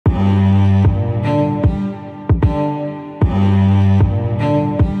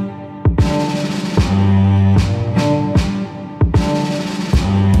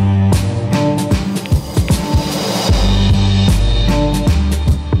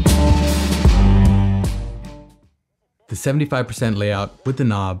75% layout with the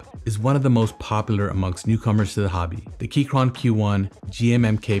knob is one of the most popular amongst newcomers to the hobby. The Keychron Q1,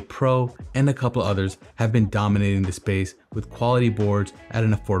 GMMK Pro, and a couple others have been dominating the space with quality boards at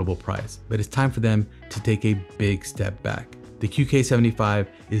an affordable price, but it's time for them to take a big step back. The QK75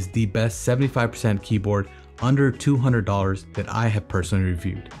 is the best 75% keyboard under $200 that I have personally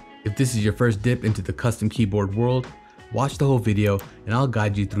reviewed. If this is your first dip into the custom keyboard world, watch the whole video and I'll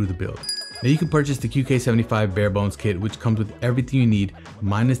guide you through the build. Now you can purchase the QK75 bare bones kit, which comes with everything you need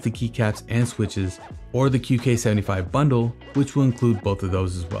minus the keycaps and switches, or the QK75 bundle, which will include both of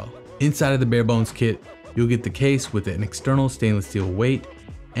those as well. Inside of the bare bones kit, you'll get the case with an external stainless steel weight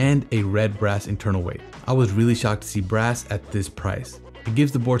and a red brass internal weight. I was really shocked to see brass at this price. It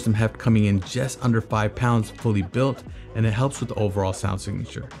gives the board some heft, coming in just under 5 pounds fully built, and it helps with the overall sound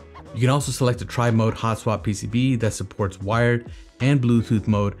signature. You can also select a tri-mode hot swap PCB that supports wired and Bluetooth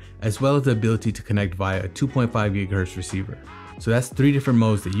mode, as well as the ability to connect via a 2.5 GHz receiver. So that's 3 different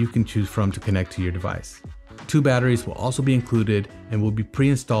modes that you can choose from to connect to your device. 2 batteries will also be included and will be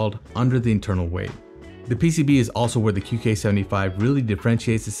pre-installed under the internal weight. The PCB is also where the QK75 really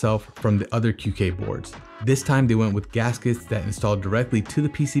differentiates itself from the other QK boards. This time they went with gaskets that install directly to the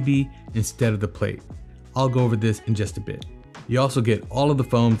PCB instead of the plate. I'll go over this in just a bit. You also get all of the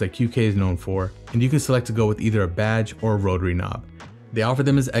foams that QK is known for, and you can select to go with either a badge or a rotary knob. They offer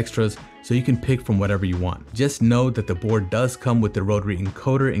them as extras, so you can pick from whatever you want. Just know that the board does come with the rotary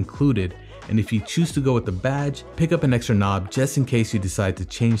encoder included, and if you choose to go with the badge, pick up an extra knob just in case you decide to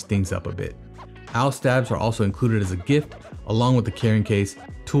change things up a bit. Owl stabs are also included as a gift, along with the carrying case,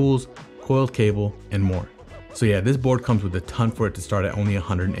 tools, coiled cable, and more. So yeah, this board comes with a ton for it to start at only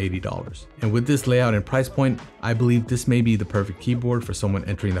 $180. And with this layout and price point, I believe this may be the perfect keyboard for someone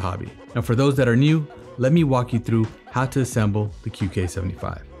entering the hobby. Now for those that are new, let me walk you through how to assemble the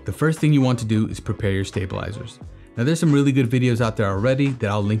QK75. The first thing you want to do is prepare your stabilizers. Now there's some really good videos out there already that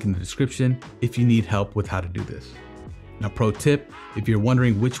I'll link in the description if you need help with how to do this. Now pro tip, if you're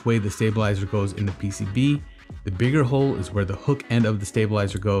wondering which way the stabilizer goes in the PCB, the bigger hole is where the hook end of the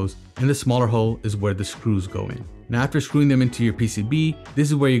stabilizer goes, and the smaller hole is where the screws go in. Now after screwing them into your PCB, this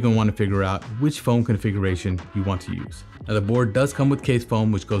is where you're going to want to figure out which foam configuration you want to use. Now the board does come with case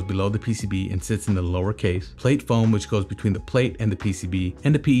foam, which goes below the PCB and sits in the lower case, plate foam, which goes between the plate and the PCB,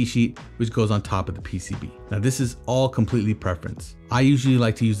 and a PE sheet, which goes on top of the PCB. Now this is all completely preference. I usually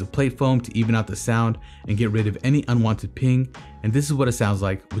like to use the plate foam to even out the sound and get rid of any unwanted ping, and this is what it sounds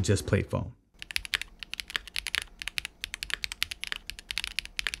like with just plate foam.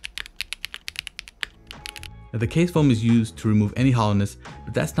 Now the case foam is used to remove any hollowness,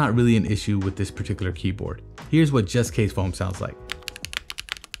 but that's not really an issue with this particular keyboard. Here's what just case foam sounds like.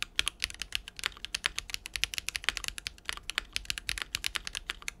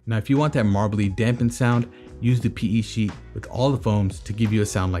 Now if you want that marbly dampened sound, use the PE sheet with all the foams to give you a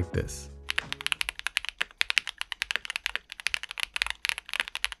sound like this.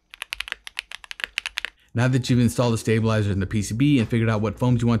 Now that you've installed the stabilizer in the PCB and figured out what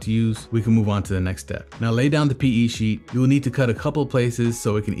foams you want to use, we can move on to the next step. Now lay down the PE sheet. You will need to cut a couple places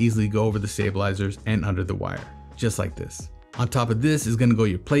so it can easily go over the stabilizers and under the wire, just like this. On top of this is going to go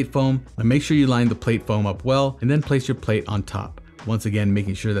your plate foam. Now make sure you line the plate foam up well and then place your plate on top. Once again,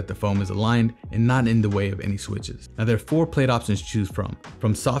 making sure that the foam is aligned and not in the way of any switches. Now there are 4 plate options to choose from.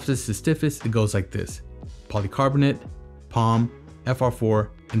 From softest to stiffest, it goes like this: polycarbonate, palm,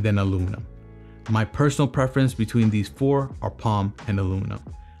 FR4, and then aluminum. My personal preference between these 4 are palm and aluminum.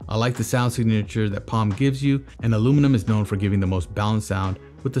 I like the sound signature that palm gives you, and aluminum is known for giving the most balanced sound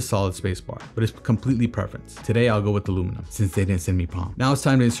with the solid spacebar, but it's completely preference. Today I'll go with aluminum since they didn't send me palm. Now it's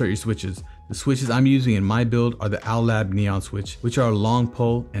time to insert your switches. The switches I'm using in my build are the Owl Lab Neon switch, which are a long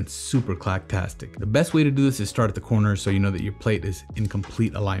pole and super clacktastic. The best way to do this is start at the corner so you know that your plate is in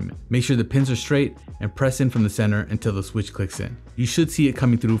complete alignment. Make sure the pins are straight and press in from the center until the switch clicks in. You should see it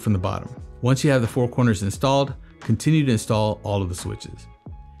coming through from the bottom. Once you have the 4 corners installed, continue to install all of the switches.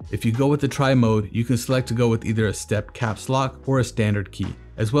 If you go with the try mode, you can select to go with either a step caps lock or a standard key,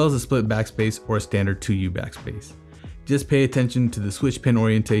 as well as a split backspace or a standard 2U backspace. Just pay attention to the switch pin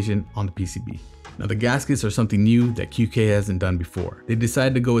orientation on the PCB. Now the gaskets are something new that QK hasn't done before. They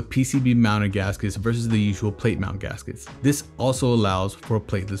decided to go with PCB mounted gaskets versus the usual plate mount gaskets. This also allows for a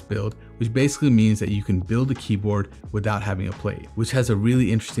plateless build, which basically means that you can build a keyboard without having a plate, which has a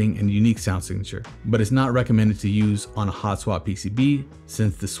really interesting and unique sound signature, but it's not recommended to use on a hot swap PCB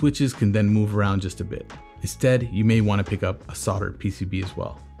since the switches can then move around just a bit. Instead, you may want to pick up a soldered PCB as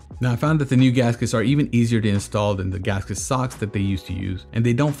well. Now I found that the new gaskets are even easier to install than the gasket socks that they used to use, and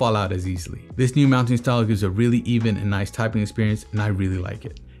they don't fall out as easily. This new mounting style gives a really even and nice typing experience, and I really like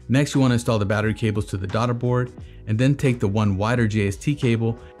it. Next, you want to install the battery cables to the daughter board, and then take the one wider JST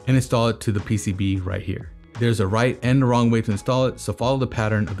cable and install it to the PCB right here. There's a right and a wrong way to install it, so follow the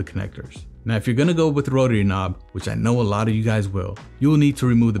pattern of the connectors. Now, if you're gonna go with the rotary knob, which I know a lot of you guys will, you will need to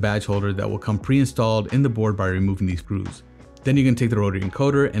remove the badge holder that will come pre-installed in the board by removing these screws. Then you can take the rotary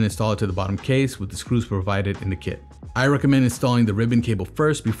encoder and install it to the bottom case with the screws provided in the kit. I recommend installing the ribbon cable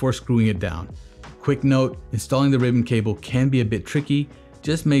first before screwing it down. Quick note, installing the ribbon cable can be a bit tricky.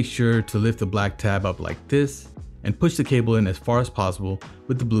 Just make sure to lift the black tab up like this and push the cable in as far as possible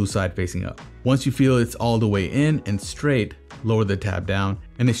with the blue side facing up. Once you feel it's all the way in and straight, lower the tab down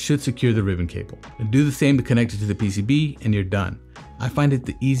and it should secure the ribbon cable. And do the same to connect it to the PCB and you're done. I find it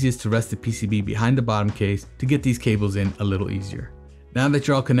the easiest to rest the PCB behind the bottom case to get these cables in a little easier. Now that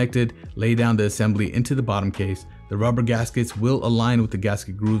you're all connected, lay down the assembly into the bottom case. The rubber gaskets will align with the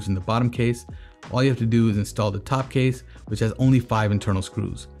gasket grooves in the bottom case. All you have to do is install the top case, which has only 5 internal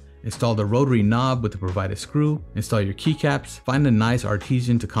screws. Install the rotary knob with the provided screw, install your keycaps, find a nice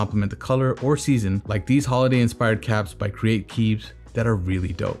artesian to complement the color or season, like these holiday inspired caps by Qwertykeys that are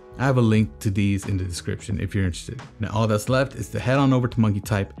really dope. I have a link to these in the description if you're interested. Now all that's left is to head on over to Monkey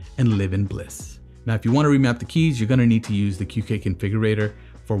Type and live in bliss. Now if you want to remap the keys, you're going to need to use the QK configurator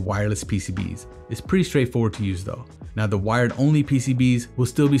for wireless PCBs. It's pretty straightforward to use though. Now the wired only PCBs will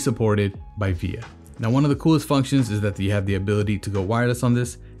still be supported by VIA. Now one of the coolest functions is that you have the ability to go wireless on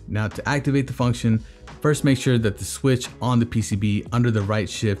this. Now to activate the function, first make sure that the switch on the PCB under the right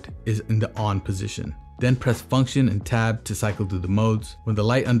shift is in the on position. Then press function and tab to cycle through the modes. When the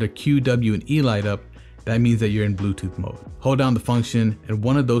light under Q, W, and E light up, that means that you're in Bluetooth mode. Hold down the function and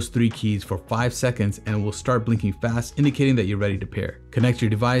one of those 3 keys for 5 seconds and it will start blinking fast, indicating that you're ready to pair. Connect your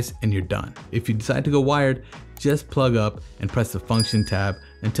device and you're done. If you decide to go wired, just plug up and press the function tab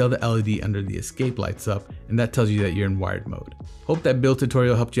until the LED under the escape lights up, and that tells you that you're in wired mode. Hope that build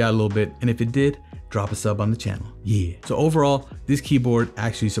tutorial helped you out a little bit, and if it did, drop a sub on the channel. Yeah. So overall, this keyboard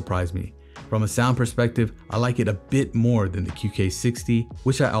actually surprised me. From a sound perspective, I like it a bit more than the QK60,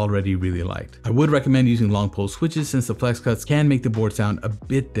 which I already really liked. I would recommend using long pole switches since the flex cuts can make the board sound a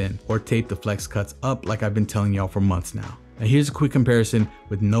bit thin, or tape the flex cuts up like I've been telling y'all for months now. Now here's a quick comparison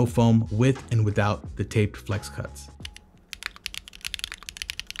with no foam with and without the taped flex cuts.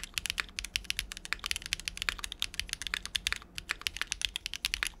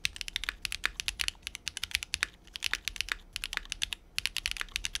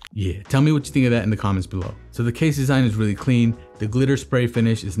 Yeah, tell me what you think of that in the comments below. So the case design is really clean, the glitter spray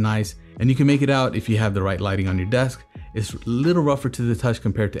finish is nice, and you can make it out if you have the right lighting on your desk. It's a little rougher to the touch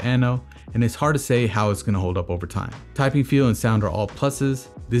compared to Anno, and it's hard to say how it's gonna hold up over time. Typing feel and sound are all pluses.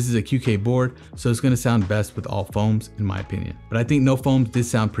 This is a QK board, so it's gonna sound best with all foams in my opinion. But I think no foams did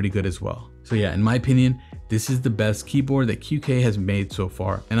sound pretty good as well. So yeah, in my opinion, this is the best keyboard that QK has made so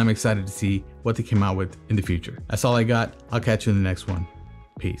far, and I'm excited to see what they come out with in the future. That's all I got. I'll catch you in the next one.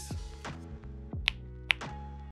 Peace.